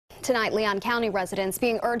Tonight, Leon County residents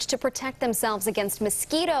being urged to protect themselves against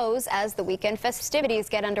mosquitoes as the weekend festivities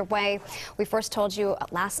get underway. We first told you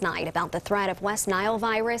last night about the threat of West Nile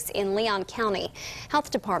virus in Leon County.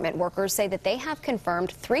 Health department workers say that they have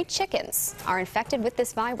confirmed 3 chickens are infected with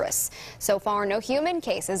this virus. So far, no human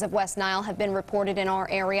cases of West Nile have been reported in our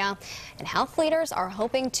area, and health leaders are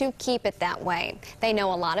hoping to keep it that way. They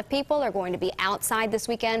know a lot of people are going to be outside this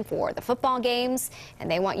weekend for the football games,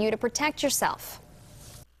 and they want you to protect yourself.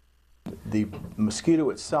 The mosquito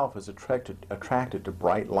itself is attracted to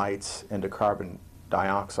bright lights and to carbon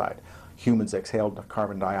dioxide. Humans exhale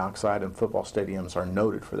carbon dioxide, and football stadiums are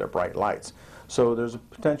noted for their bright lights. So there's a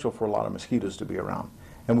potential for a lot of mosquitoes to be around.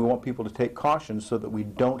 And we want people to take caution so that we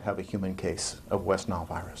don't have a human case of West Nile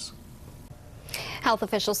virus. Health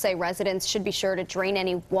officials say residents should be sure to drain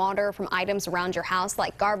any water from items around your house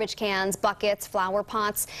like garbage cans, buckets, flower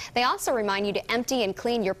pots. They also remind you to empty and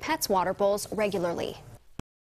clean your pets' water bowls regularly.